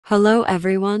Hello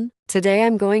everyone, today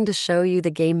I'm going to show you the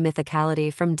game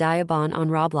Mythicality from Diabon on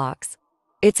Roblox.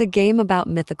 It's a game about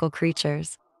mythical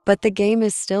creatures, but the game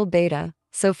is still beta,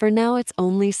 so for now it's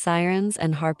only Sirens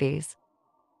and Harpies.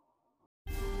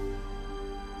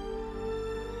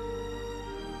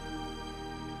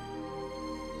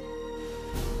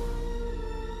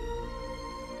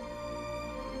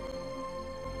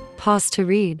 Pause to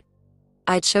read.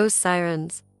 I chose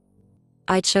Sirens.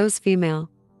 I chose female.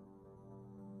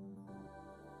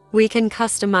 We can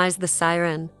customize the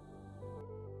siren.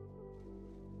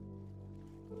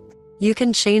 You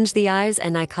can change the eyes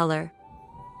and eye color.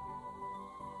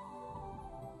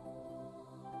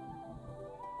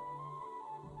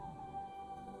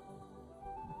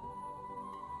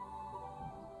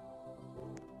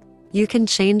 You can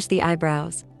change the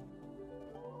eyebrows.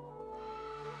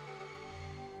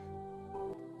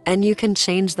 And you can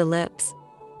change the lips.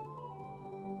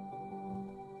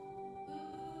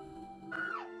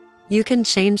 You can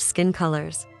change skin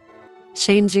colors,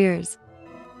 change ears,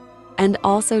 and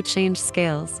also change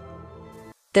scales.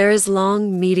 There is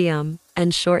long, medium,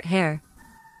 and short hair.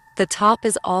 The top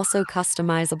is also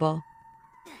customizable.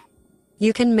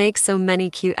 You can make so many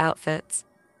cute outfits.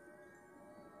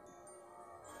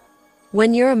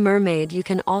 When you're a mermaid, you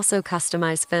can also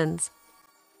customize fins.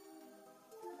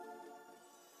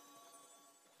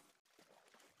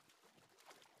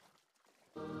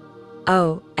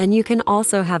 Oh, and you can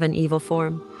also have an evil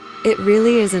form. It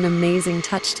really is an amazing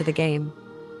touch to the game.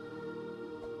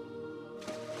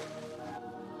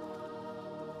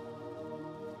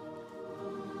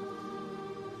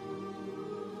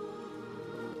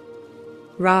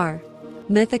 Rar.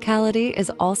 Mythicality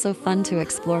is also fun to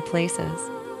explore places.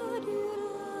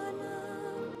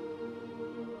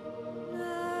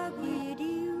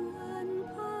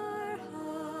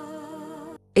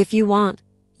 If you want,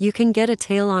 you can get a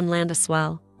tail on land as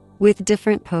well, with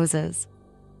different poses.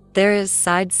 There is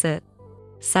side sit,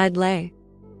 side lay,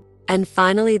 and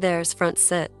finally there's front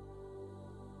sit.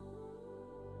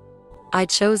 I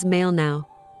chose male now.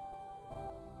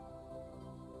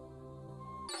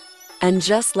 And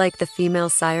just like the female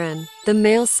siren, the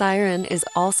male siren is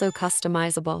also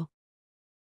customizable.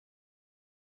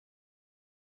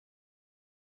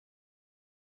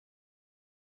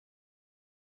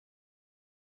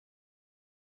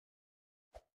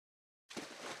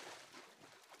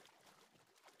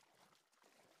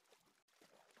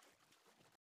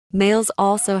 Males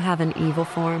also have an evil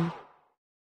form.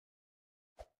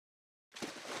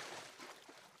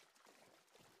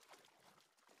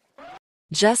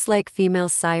 Just like female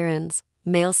sirens,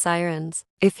 male sirens,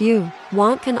 if you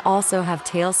want, can also have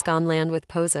tails on land with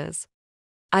poses.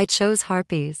 I chose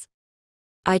harpies.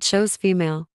 I chose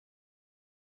female.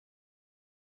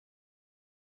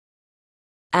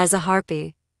 As a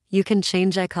harpy, you can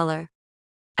change eye color,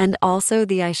 and also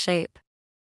the eye shape.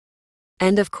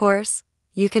 And of course,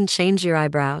 you can change your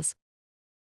eyebrows.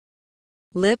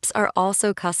 Lips are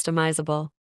also customizable.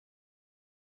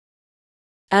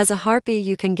 As a harpy,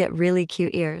 you can get really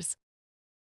cute ears.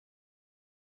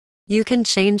 You can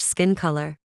change skin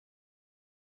color.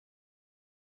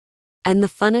 And the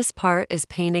funnest part is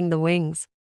painting the wings.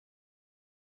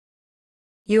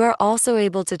 You are also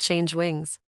able to change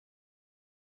wings.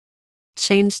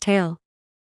 Change tail.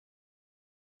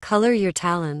 Color your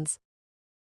talons.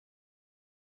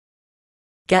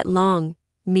 Get long,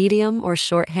 medium, or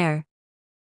short hair.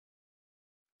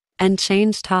 And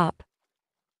change top.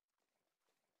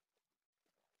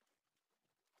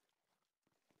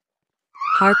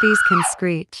 Harpies can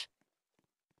screech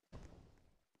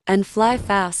and fly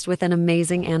fast with an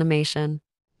amazing animation.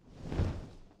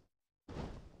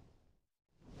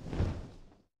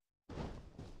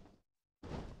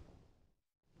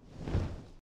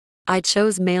 I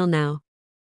chose male now.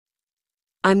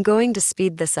 I'm going to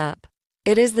speed this up.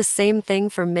 It is the same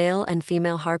thing for male and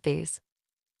female harpies.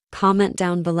 Comment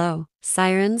down below,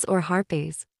 sirens or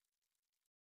harpies.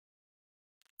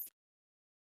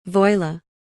 Voila.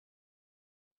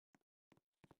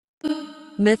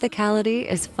 Mythicality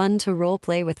is fun to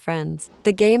roleplay with friends.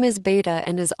 The game is beta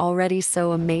and is already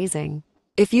so amazing.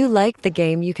 If you like the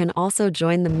game, you can also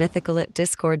join the Mythicality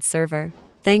Discord server.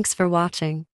 Thanks for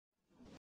watching.